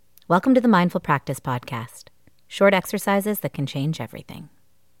Welcome to the Mindful Practice Podcast, short exercises that can change everything.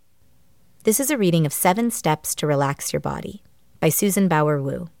 This is a reading of 7 Steps to Relax Your Body by Susan Bauer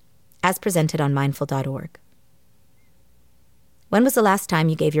Wu, as presented on mindful.org. When was the last time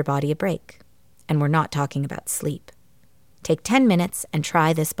you gave your body a break? And we're not talking about sleep. Take 10 minutes and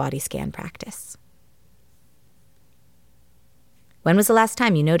try this body scan practice. When was the last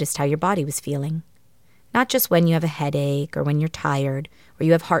time you noticed how your body was feeling? Not just when you have a headache or when you're tired or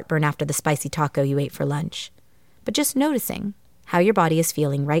you have heartburn after the spicy taco you ate for lunch, but just noticing how your body is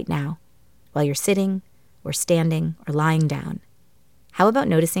feeling right now while you're sitting or standing or lying down. How about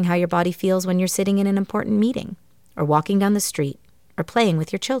noticing how your body feels when you're sitting in an important meeting or walking down the street or playing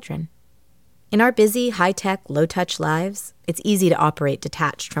with your children? In our busy, high-tech, low-touch lives, it's easy to operate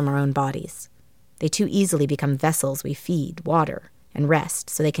detached from our own bodies. They too easily become vessels we feed, water, and rest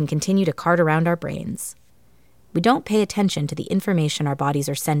so they can continue to cart around our brains. We don't pay attention to the information our bodies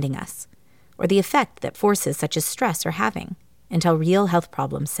are sending us, or the effect that forces such as stress are having, until real health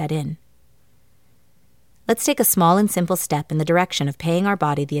problems set in. Let's take a small and simple step in the direction of paying our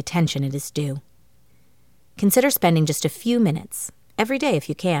body the attention it is due. Consider spending just a few minutes, every day if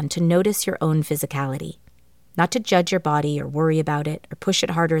you can, to notice your own physicality. Not to judge your body or worry about it or push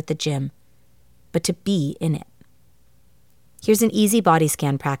it harder at the gym, but to be in it. Here's an easy body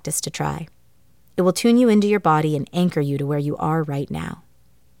scan practice to try. It will tune you into your body and anchor you to where you are right now.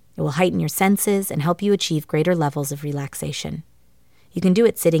 It will heighten your senses and help you achieve greater levels of relaxation. You can do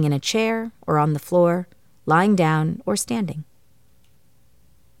it sitting in a chair or on the floor, lying down or standing.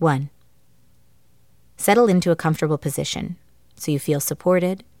 1. Settle into a comfortable position so you feel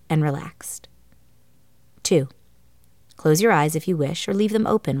supported and relaxed. 2. Close your eyes if you wish or leave them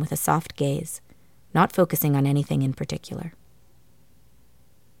open with a soft gaze, not focusing on anything in particular.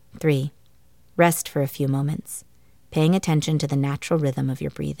 3. Rest for a few moments, paying attention to the natural rhythm of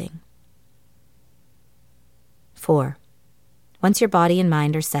your breathing. 4. Once your body and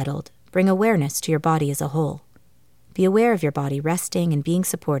mind are settled, bring awareness to your body as a whole. Be aware of your body resting and being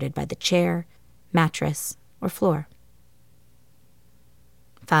supported by the chair, mattress, or floor.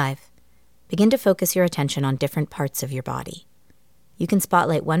 5. Begin to focus your attention on different parts of your body. You can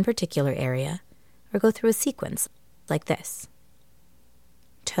spotlight one particular area or go through a sequence like this.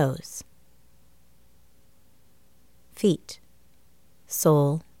 Toes. Feet,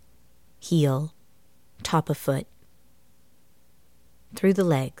 sole, heel, top of foot, through the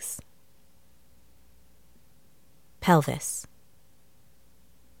legs, pelvis,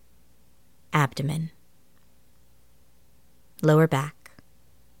 abdomen, lower back,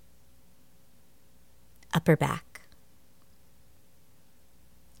 upper back,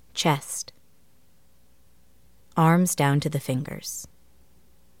 chest, arms down to the fingers,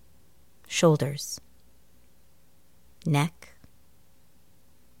 shoulders, neck,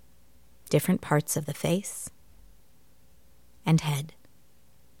 different parts of the face, and head.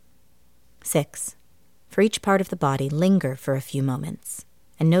 6. For each part of the body, linger for a few moments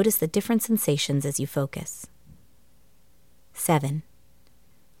and notice the different sensations as you focus. 7.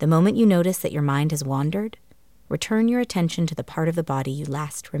 The moment you notice that your mind has wandered, return your attention to the part of the body you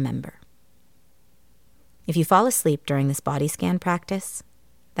last remember. If you fall asleep during this body scan practice,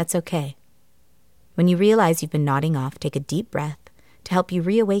 that's okay. When you realize you've been nodding off, take a deep breath to help you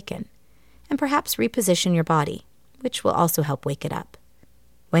reawaken and perhaps reposition your body, which will also help wake it up.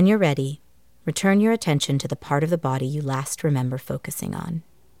 When you're ready, return your attention to the part of the body you last remember focusing on.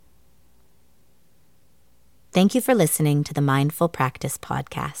 Thank you for listening to the Mindful Practice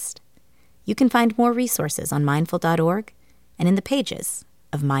Podcast. You can find more resources on mindful.org and in the pages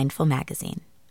of Mindful Magazine.